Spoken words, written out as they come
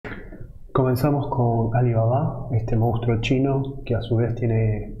Comenzamos con Alibaba, este monstruo chino que a su vez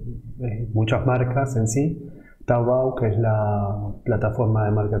tiene muchas marcas en sí. Taobao, que es la plataforma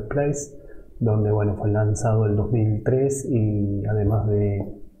de marketplace, donde bueno, fue lanzado en 2003 y además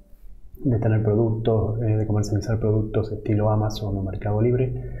de tener productos, de comercializar productos estilo Amazon o Mercado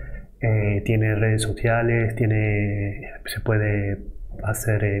Libre, tiene redes sociales, se puede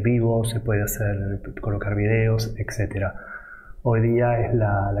hacer vivos, se puede colocar videos, etc. Hoy día es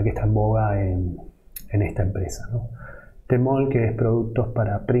la que está en boga en esta empresa, ¿no? Tmall, que es productos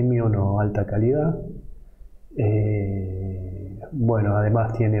para premium o alta calidad. Bueno,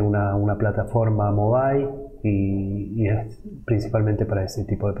 además tiene una plataforma mobile y es principalmente para ese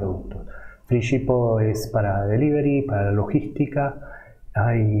tipo de productos. Free es para delivery, para la logística.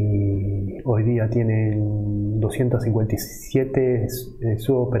 Hoy día tienen 257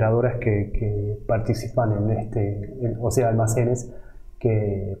 suboperadoras que participan o sea, almacenes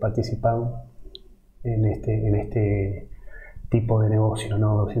que participan en este tipo de negocio,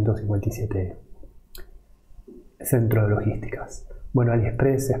 ¿no? 257 centros de logísticas. Bueno,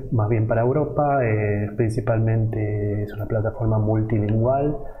 AliExpress es más bien para Europa, principalmente es una plataforma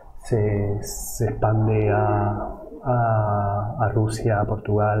multilingüal, se expande a Rusia, a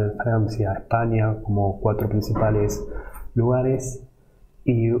Portugal, Francia, España como 4 principales lugares,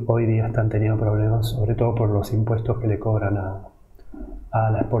 y hoy día están teniendo problemas sobre todo por los impuestos que le cobran a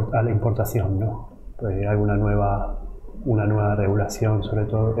la importación, ¿no? Pues hay una nueva regulación, sobre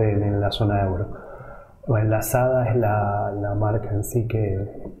todo en la zona euro. Enlazada es la marca en sí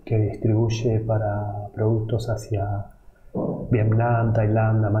que distribuye para productos hacia Vietnam,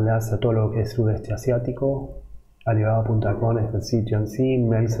 Tailandia, Malasia, todo lo que es sudeste asiático. Alibaba.com es el sitio en sí.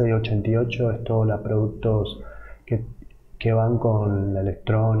 Mail 688 es todos los productos que van con la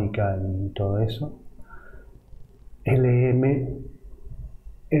electrónica y todo eso. LM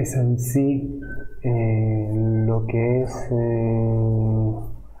es en sí lo que es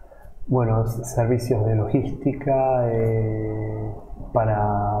bueno, servicios de logística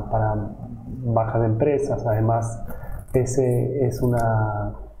para bajas empresas. Además, ese es un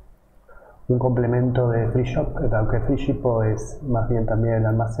complemento de Free Shop, aunque Free Shop es más bien también el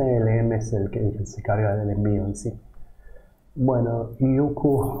almacén. LM es el que se carga del envío en sí. Bueno,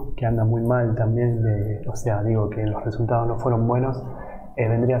 Youku, que anda muy mal también, o sea, digo que los resultados no fueron buenos,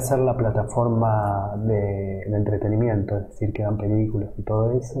 vendría a ser la plataforma de entretenimiento, es decir, que dan películas y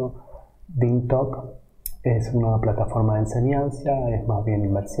todo eso. TikTok es una plataforma de enseñanza, es más bien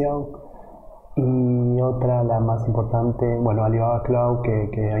inversión. Y otra, la más importante, bueno, Alibaba Cloud,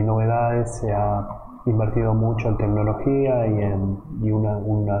 que hay novedades, se ha invertido mucho en tecnología y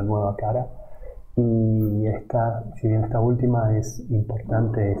una nueva cara. Y si bien esta última es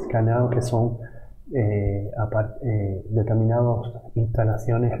importante, es Cainiao, que son determinadas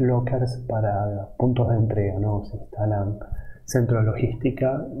instalaciones lockers para puntos de entrega, ¿no? Se instalan centros de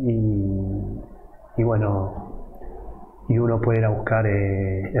logística y bueno, y uno puede ir a buscar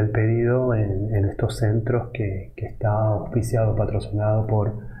el pedido en estos centros que está auspiciado, patrocinado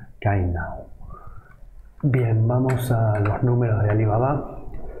por Cainiao. Bien, vamos a los números de Alibaba.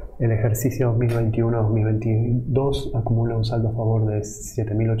 El ejercicio 2021-2022 acumula un saldo a favor de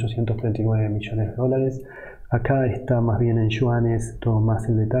 7.839 millones de dólares. Acá está más bien en yuanes, todo más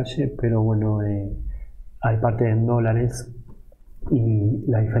en detalle, pero bueno, hay parte en dólares y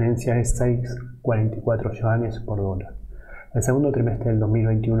la diferencia es 6,44 yuanes por dólar. El segundo trimestre del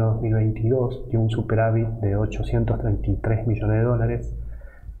 2021-2022 dio un superávit de 833 millones de dólares.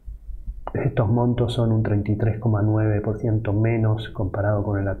 Estos montos son un 33,9% menos comparado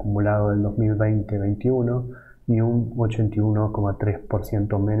con el acumulado del 2020-21 y un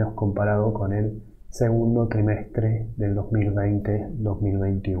 81,3% menos comparado con el segundo trimestre del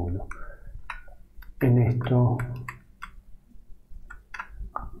 2020-2021. En esto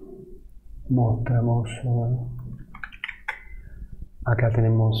mostramos, acá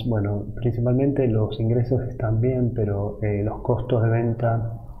tenemos, bueno, principalmente los ingresos están bien, pero los costos de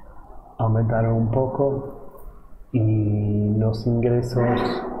venta aumentaron un poco y los ingresos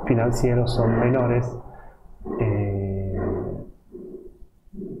financieros son menores,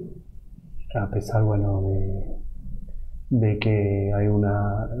 a pesar, bueno, de que hay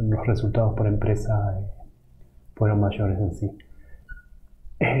los resultados por empresa fueron mayores en sí.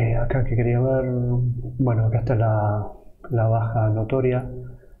 Acá que quería ver, bueno, acá está la baja notoria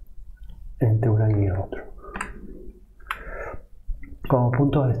entre un año y otro. Como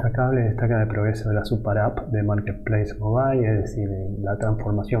puntos destacables, destacan el progreso de la super app de Marketplace Mobile, es decir, la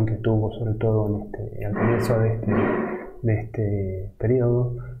transformación que tuvo sobre todo al comienzo de este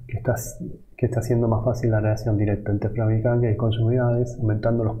periodo, que que está haciendo más fácil la relación directa entre fabricantes y consumidores,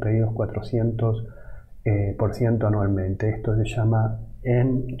 aumentando los pedidos 400% anualmente. Esto se llama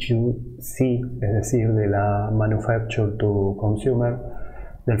M2C, es decir, de la Manufacturer to Consumer,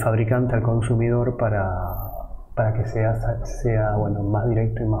 del fabricante al consumidor, para que sea bueno, más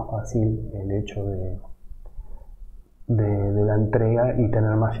directo y más fácil el hecho de la entrega y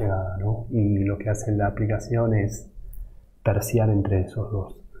tener más llegada, ¿no? Y lo que hace la aplicación es terciar entre esos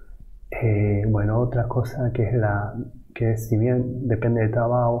dos. Bueno, otra cosa que si bien depende de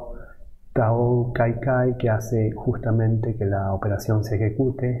Taocaicai, que hace justamente que la operación se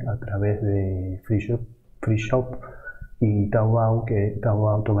ejecute a través de Free Shop, y Taobao, que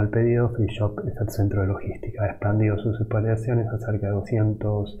Taobao toma el pedido, Free Shop es el centro de logística. Ha expandido sus operaciones a cerca de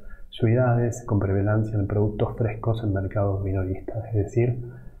 200 ciudades, con prevalencia en productos frescos en mercados minoristas, es decir,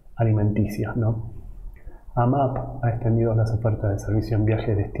 alimenticios, ¿no? AMAP ha extendido las ofertas de servicio en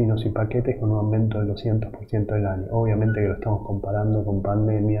viajes, destinos y paquetes con un aumento del 200% del año. Obviamente que lo estamos comparando con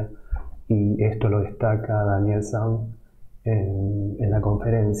pandemia, y esto lo destaca Daniel San en la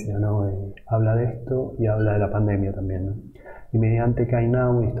conferencia, ¿no? Habla de esto y habla de la pandemia también, ¿no? Y Mediante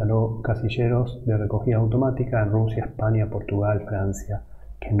Cainiao instaló casilleros de recogida automática en Rusia, España, Portugal, Francia,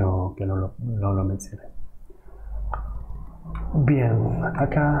 que no lo mencioné. Bien,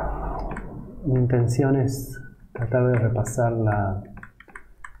 acá mi intención es tratar de repasar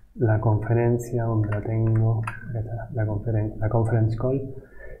la conferencia, donde la tengo, la conference call,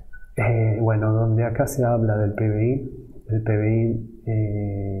 bueno, donde acá se habla del PBI. El PBI,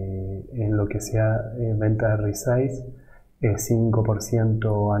 en lo que sea venta de resize,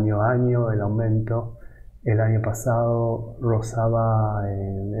 5% año a año el aumento. El año pasado rozaba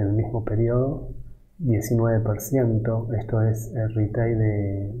en el mismo periodo 19%. Esto es el retail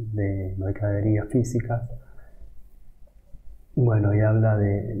de mercadería física. Bueno, y habla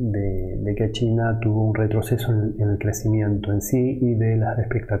de que China tuvo un retroceso en el crecimiento en sí y de las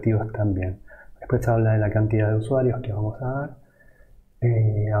expectativas también. Después habla de la cantidad de usuarios que vamos a dar.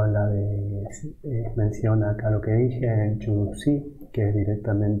 Menciona acá lo que dije en Chudusi, que es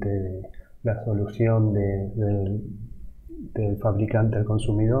directamente la solución del fabricante al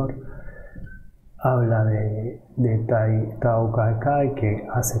consumidor. Habla de Taocaicai, que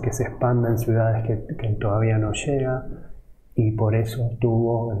hace que se expanda en ciudades que todavía no llega, y por eso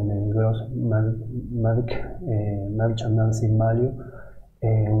tuvo en el Gross Merchandising Value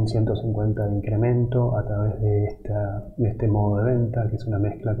un 150 de incremento a través de este modo de venta, que es una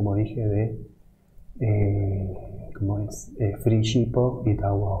mezcla, como dije, de Free Shippo y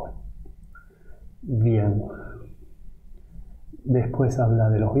Taobao. Bien. Después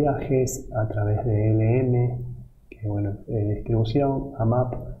habla de los viajes a través de LM, que bueno, distribución,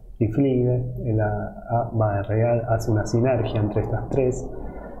 AMAP y Fliege. Real hace una sinergia entre estas tres.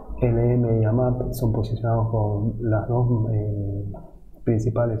 LM y AMAP son posicionados con las dos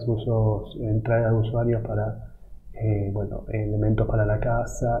principales usos, entrada de usuarios para elementos para la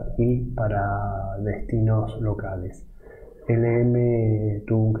casa y para destinos locales. LM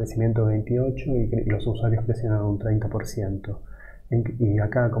tuvo un crecimiento de 28% y los usuarios crecieron un 30%. Y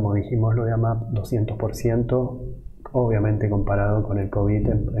acá, como dijimos, lo de AMAP 200%, obviamente comparado con el COVID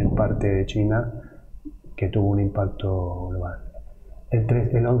en parte de China, que tuvo un impacto global.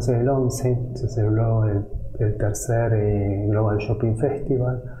 El 11 del 11 se celebró el tercer Global Shopping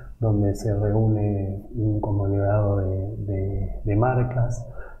Festival, donde se reúne un conglomerado de marcas,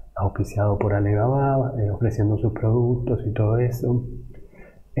 auspiciado por ALIBABA, ofreciendo sus productos y todo eso,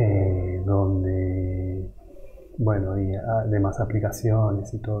 donde, bueno, y además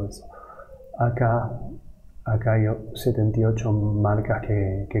aplicaciones y todo eso. Acá hay 78 marcas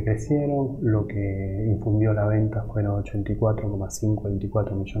que crecieron. Lo que infundió la venta fueron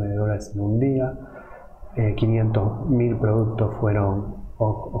 84,524 millones de dólares en un día. 500.000 productos fueron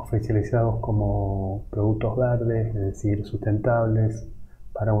oficializados como productos verdes, es decir, sustentables,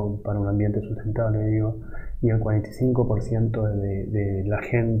 para un ambiente sustentable, digo, y el 45% de la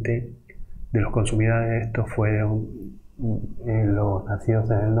gente, de los consumidores de estos, fueron los nacidos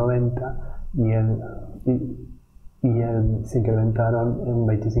en el 90, se incrementaron en un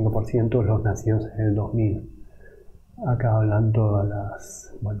 25% los nacidos en el 2000. Acá hablan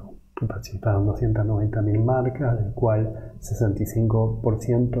todas participaron 290.000 marcas, del cual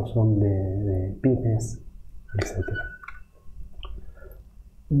 65% son de pymes, etc.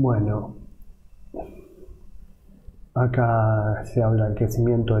 Bueno, acá se habla del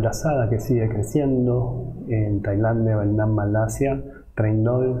crecimiento de la saga, que sigue creciendo en Tailandia, Vietnam, Malasia.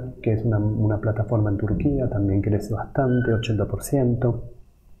 Trendyol, que es una plataforma en Turquía, también crece bastante, 80%.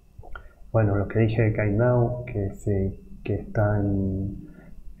 Bueno, lo que dije de Cainiao, que está en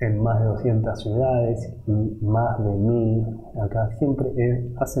en más de 200 ciudades y más de 1000. Acá siempre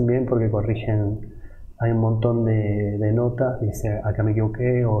hacen bien porque corrigen. Hay un montón de notas, dice acá me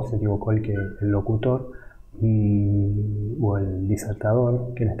equivoqué o se equivocó el locutor o el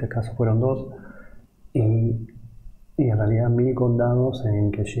disertador, que en este caso fueron dos, y en realidad 1000 condados en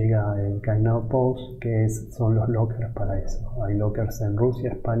que llega el Cainiao Post, que son los lockers para eso. Hay lockers en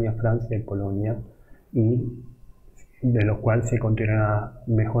Rusia, España, Francia y Polonia, y de los cuales se continúa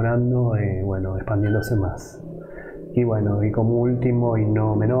mejorando, expandiéndose más. Y bueno, y como último y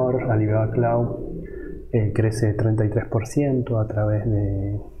no menor, Alibaba Cloud crece 33% a través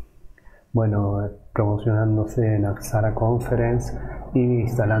de, promocionándose en Axara Conference y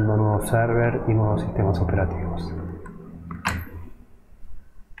instalando nuevos servers y nuevos sistemas operativos.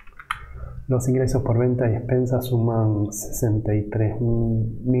 Los ingresos por venta y expensas suman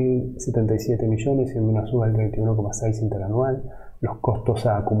 63.077 millones, siendo una suba del 31,6% interanual. Los costos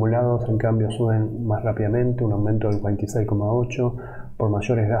acumulados, en cambio, suben más rápidamente, un aumento del 46,8% por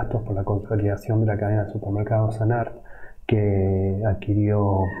mayores gastos por la consolidación de la cadena de supermercados Sanart, que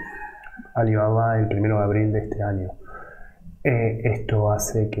adquirió Alibaba el 1 de abril de este año. Esto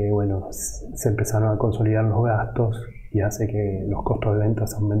hace que se empezaron a consolidar los gastos y hace que los costos de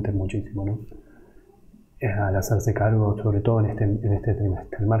ventas aumenten muchísimo, ¿no? Al hacerse cargo, sobre todo en este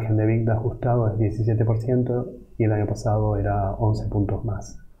trimestre. El margen de EBITDA ajustado es 17% y el año pasado era 11 puntos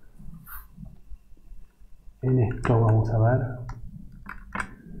más. En esto vamos a ver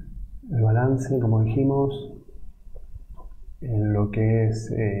el balance, como dijimos. En lo que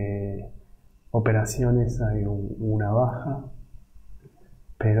es operaciones hay una baja,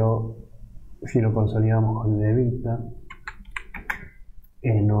 pero si lo consolidamos con el EBITDA,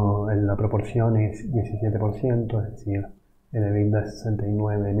 la proporción es 17%, es decir, el EBITDA es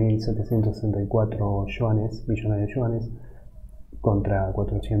 69.764 millones de yuanes, contra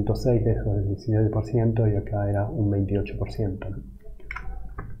 406 de esos, el 17%, y acá era un 28%.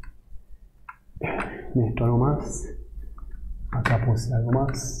 ¿Necesito algo más? Acá puse algo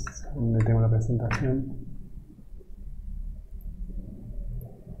más, donde tengo la presentación.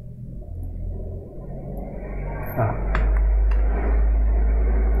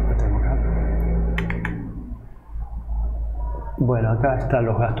 Lo tengo acá. Bueno, acá están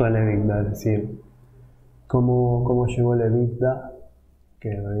los gastos del EBITDA, es decir, cómo llegó el EBITDA,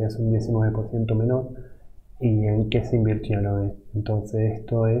 que en realidad es un 19% menor, y en qué se invirtieron. Entonces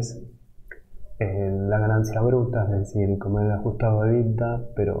esto es la ganancia bruta, es decir, como el ajustado de EBITDA,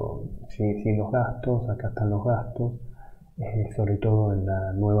 pero sin los gastos. Acá están los gastos, sobre todo en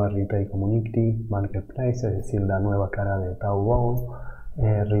la nueva Retail Community Marketplace, es decir, la nueva cara de Taobao,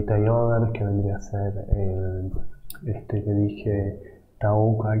 Retail Other, que vendría a ser que dije,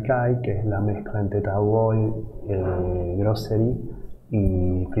 Taocaicai, que es la mezcla entre Taobao, Grocery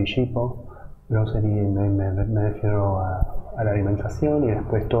y Free Shippo. Grocery me refiero a la alimentación, y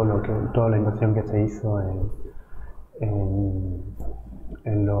después toda la inversión que se hizo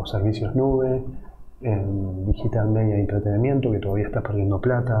en los servicios nube, en digital media y entretenimiento, que todavía está perdiendo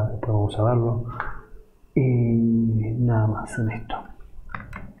plata, después vamos a verlo, y nada más en esto.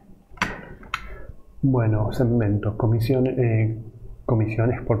 Bueno, segmentos, comisiones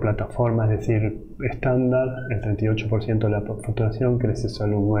por plataforma, es decir, estándar, el 38% de la facturación, crece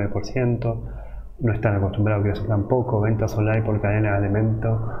solo un 9%. No están acostumbrados a crecer tampoco. Ventas online por cadena de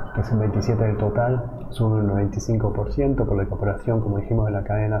alimentos, que es un 27% del total, sube un 95% por la incorporación, como dijimos, de la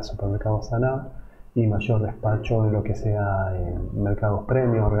cadena supermercados Sanart, y mayor despacho en lo que sea mercados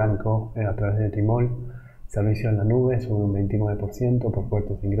premium, orgánico, a través de Timol. Servicios en la nube sube un 29% por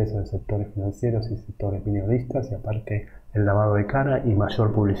fuertes ingresos de sectores financieros y sectores minoristas, y aparte el lavado de cara y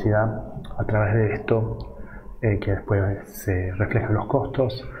mayor publicidad a través de esto, que después se reflejan los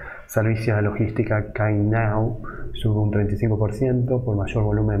costos. Servicios de logística Cainiao sube un 35% por mayor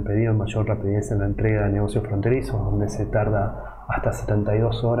volumen de pedidos, mayor rapidez en la entrega de negocios fronterizos, donde se tarda hasta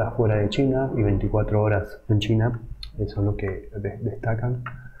 72 horas fuera de China y 24 horas en China. Eso es lo que destacan.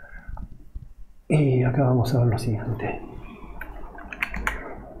 Y acá vamos a ver lo siguiente.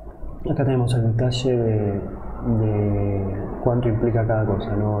 Acá tenemos el detalle de cuánto implica cada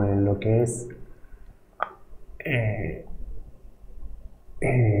cosa, ¿no? En lo que es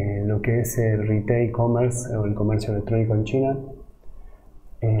el retail commerce o el comercio electrónico en China,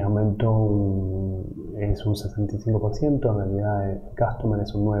 aumentó es un 65%, en realidad el customer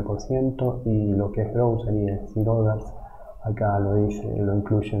es un 9%, y lo que es grocery, es decir, orders, acá lo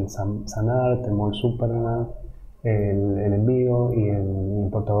incluyen Sanart, Mall Superman, el envío y el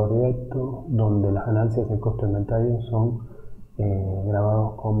importador directo, donde las ganancias del costo de inventario son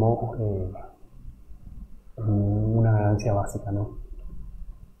grabados como una ganancia básica, ¿no?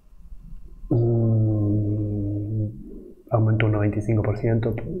 y aumentó un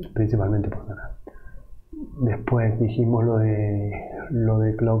 95%, principalmente por sanar. Después dijimos lo de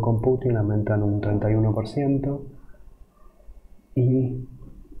cloud computing, aumentan un 31%, y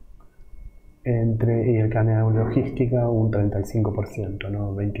el canal logística un 35%,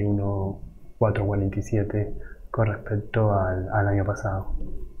 ¿no? 21.447 con respecto al año pasado.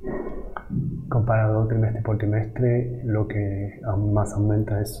 Comparado trimestre por trimestre, lo que más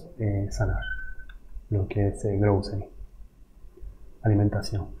aumenta es sanar, lo que es grocery,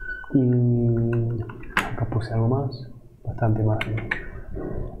 alimentación. Y acá puse algo más, bastante más.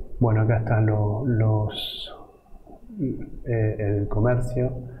 Bueno, acá están el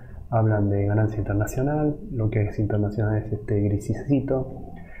comercio. Hablan de ganancia internacional, lo que es internacional es este grisecito.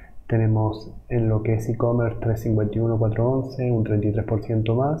 Tenemos en lo que es e-commerce 351.411, un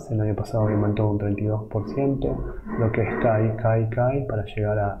 33% más. El año pasado aumentó un 32%. Lo que es Taocaicai, para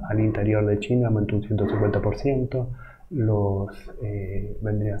llegar al interior de China, aumentó un 150%.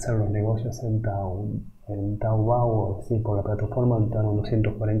 Vendrían a ser los negocios en Taobao, es decir, por la plataforma, aumentaron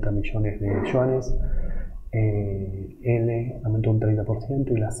 240 millones de yuanes. Aumentó un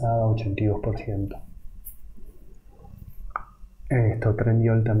 30% y la SADA 82%.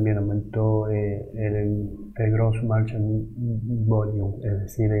 Trendyol también aumentó el Gross Merchant Volume, es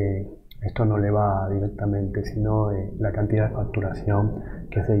decir, esto no le va directamente, sino la cantidad de facturación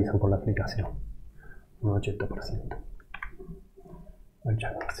que se hizo por la aplicación, un 80%.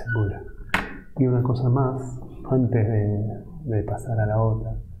 Y una cosa más, antes de pasar a la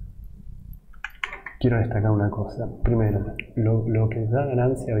otra, quiero destacar una cosa. Primero, lo que da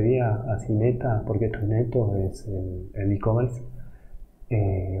ganancia hoy día, así neta, porque esto es neto, es el e-commerce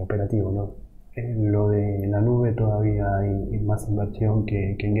operativo, ¿no? Lo de la nube todavía hay más inversión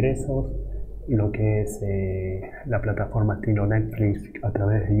que ingresos. Lo que es la plataforma estilo Netflix a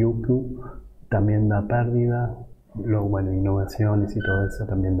través de YouTube también da pérdida. Innovaciones y todo eso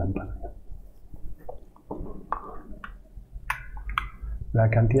también dan pérdida. La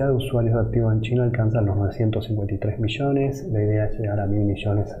cantidad de usuarios activos en China alcanza los 953 millones. La idea es llegar a 1.000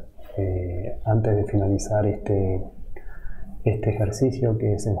 millones antes de finalizar este ejercicio,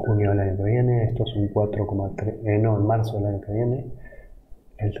 que es en junio del año que viene. Esto es un 4,3, en marzo del año que viene,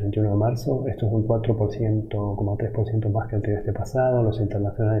 el 31 de marzo. Esto es un 4,3% más que el trimestre pasado. Los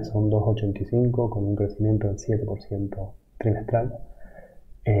internacionales son 2,85 con un crecimiento del 7% trimestral.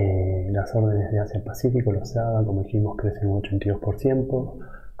 Las órdenes de Asia-Pacífico, los ADA, como dijimos, crecen un 82%,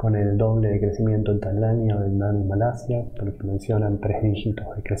 con el doble de crecimiento en Tailandia, Vietnam y Malasia, porque mencionan 3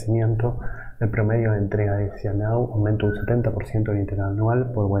 dígitos de crecimiento. El promedio de entrega de Cainiao aumenta un 70% en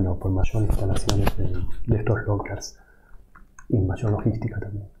interanual por mayor instalaciones de estos lockers y mayor logística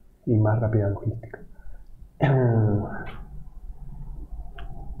también, y más rápida logística.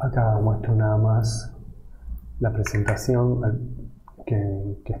 Acá muestro nada más la presentación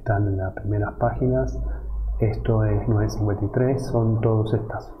que están en las primeras páginas. Esto es 953, son todas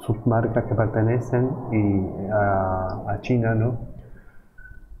estas submarcas que pertenecen a China, ¿no?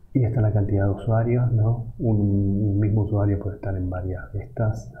 Y esta es la cantidad de usuarios, ¿no? Un mismo usuario puede estar en varias de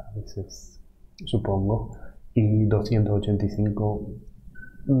estas, a veces, supongo, y 285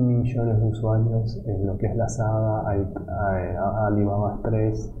 millones de usuarios en lo que es la SADA, ALIBABA,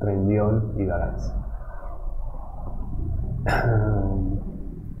 Express, Trendyol y Galaxy.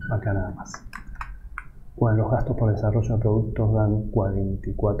 Acá nada más. Bueno, los gastos por desarrollo de productos dan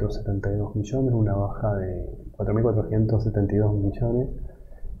 44,72 millones, una baja de 4.472 millones,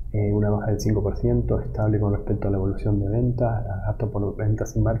 una baja del 5%, estable con respecto a la evolución de ventas. El gasto por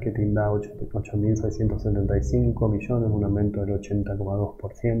ventas y marketing da 8.675 millones, un aumento del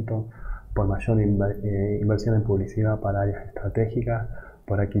 80,2%, por mayor inversión en publicidad para áreas estratégicas,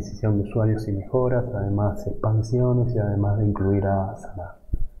 por adquisición de usuarios y mejoras, además expansiones y además de incluir a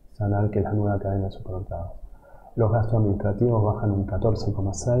Sanar, que es la nueva cadena de supermercados. Los gastos administrativos bajan un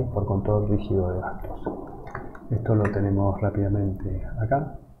 14,6% por control rígido de gastos. Esto lo tenemos rápidamente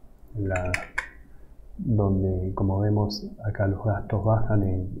acá, donde, como vemos, acá los gastos bajan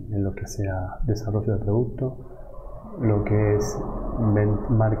en lo que sea desarrollo de producto. Lo que es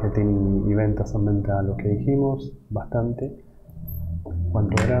marketing y ventas aumenta lo que dijimos, bastante.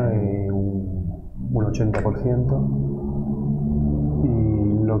 ¿Cuánto era? Un 80%.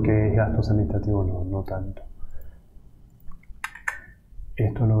 Y lo que es gastos administrativos no tanto.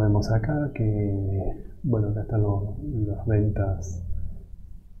 Esto lo vemos acá, que acá están las ventas,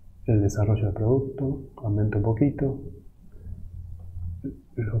 el desarrollo de producto, aumenta un poquito.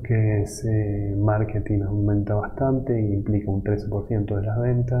 Lo que es marketing aumenta bastante e implica un 13% de las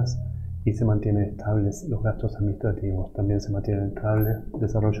ventas, y se mantienen estables los gastos administrativos, también se mantienen estables.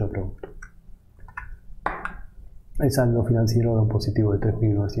 Desarrollo de producto. El saldo financiero da un positivo de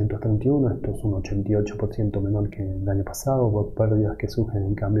 3.931, esto es un 88% menor que el año pasado, por pérdidas que surgen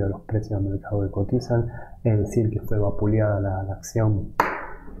en cambio de los precios del mercado que cotizan, es decir, que fue vapuleada la acción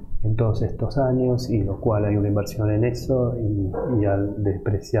en todos estos años, y lo cual hay una inversión en eso, y al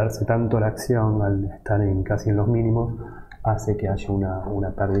despreciarse tanto la acción, al estar casi en los mínimos, hace que haya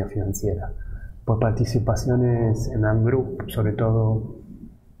una pérdida financiera. Por participaciones en Group, sobre todo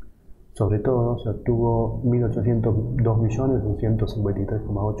se obtuvo 1.802 millones, un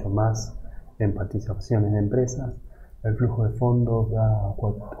 153,8 más en participaciones de empresas. El flujo de fondos da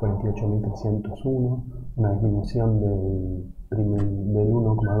 48.301, una disminución del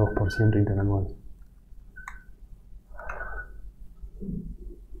 1,2% interanual.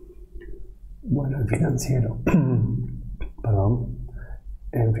 Bueno, el financiero. Perdón.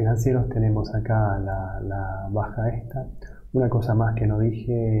 En financieros tenemos acá la baja esta. Una cosa más que no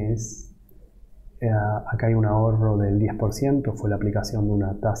dije es, acá hay un ahorro del 10%, fue la aplicación de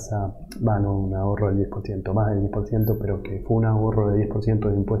una tasa, no un ahorro del 10%, más del 10%, pero que fue un ahorro de 10%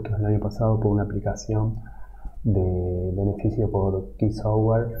 de impuestos el año pasado por una aplicación de beneficio por key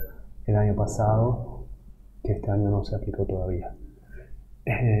software el año pasado, que este año no se aplicó todavía.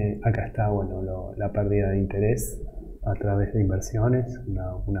 Acá está, bueno, la pérdida de interés a través de inversiones,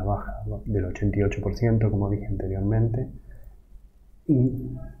 una baja del 88%, como dije anteriormente.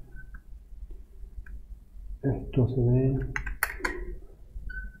 Y esto se ve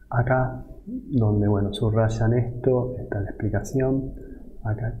acá, donde, bueno, subrayan esto, está la explicación.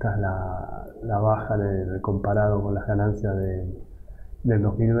 Acá está la baja comparado con las ganancias del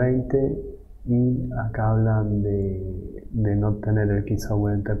 2020, y acá hablan de no tener el Key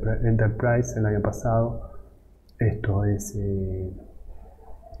Software Enterprise el año pasado. Esto es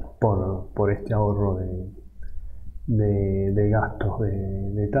por este ahorro de gastos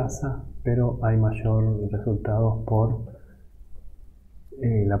de tasa, pero hay mayor resultados por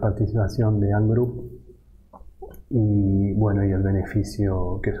la participación de Group y bueno, y el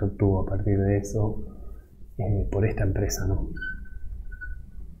beneficio que se obtuvo a partir de eso por esta empresa, ¿no?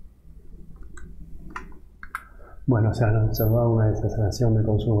 Bueno, se ha observado una desaceleración del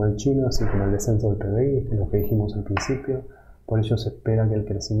consumo del chino, así como el descenso del PBI, que es lo que dijimos al principio. Por ello se espera que el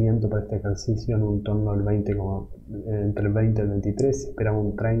crecimiento para este ejercicio en un torno al 20, entre el 20 y el 23, se esperaba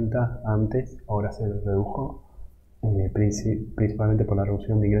un 30 antes, ahora se redujo, principalmente por la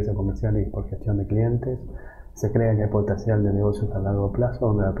reducción de ingresos comerciales y por gestión de clientes. Se cree que hay potencial de negocios a largo plazo,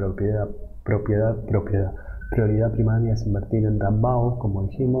 donde la prioridad primaria es invertir en Taobao, como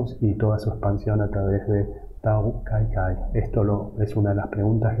dijimos, y toda su expansión a través de Taocaicai. Esto es una de las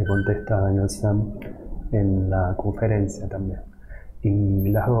preguntas que contesta Daniel Sam en la conferencia también.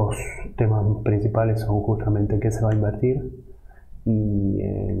 Y los dos temas principales son justamente qué se va a invertir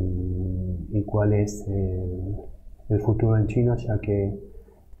y cuál es el futuro en China, ya que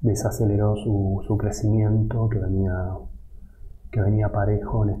desaceleró su crecimiento que venía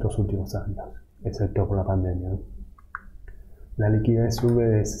parejo en estos últimos años, excepto por la pandemia, ¿no? La liquidez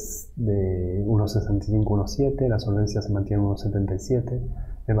sube de 1,65 a 1,7, la solvencia se mantiene en 1,77,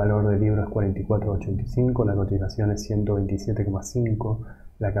 el valor del libro es 44,85, la cotización es 127,5,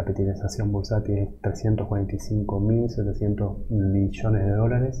 la capitalización bursátil es 345.700 millones de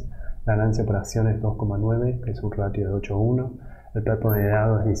dólares, la ganancia por acción es 2,9, que es un ratio de 8,1, el PER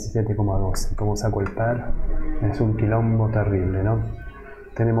ponderado es 17,12. ¿Cómo saco el PER? Es un quilombo terrible, ¿no?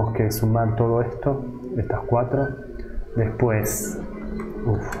 Tenemos que sumar todo esto, estas cuatro. Después,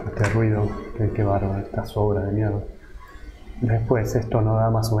 este ruido, qué bárbaro, esta sobra de mierda. Después esto nos da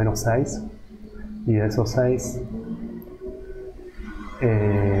más o menos 6, y de esos 6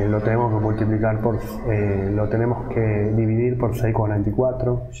 lo tenemos que multiplicar lo tenemos que dividir por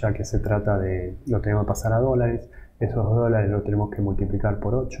 6,94, ya que se trata lo tenemos que pasar a dólares. Esos dólares lo tenemos que multiplicar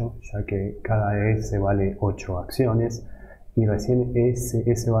por 8, ya que cada S vale 8 acciones, y recién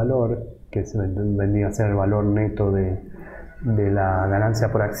ese valor, que vendría a ser el valor neto de la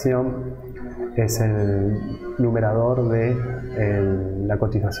ganancia por acción, es el numerador de la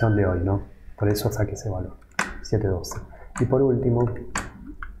cotización de hoy, ¿no? Por eso saqué ese valor, 712. Y por último,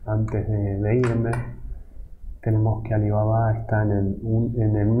 antes de irme, tenemos que Alibaba está en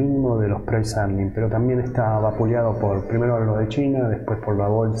el mínimo de los price earnings, pero también está vapuleado primero lo de China, después por la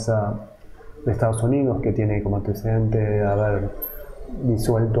bolsa de Estados Unidos, que tiene como antecedente haber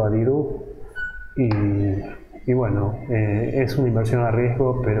disuelto a Diru, y bueno, es una inversión a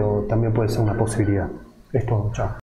riesgo, pero también puede ser una posibilidad. Esto, chao.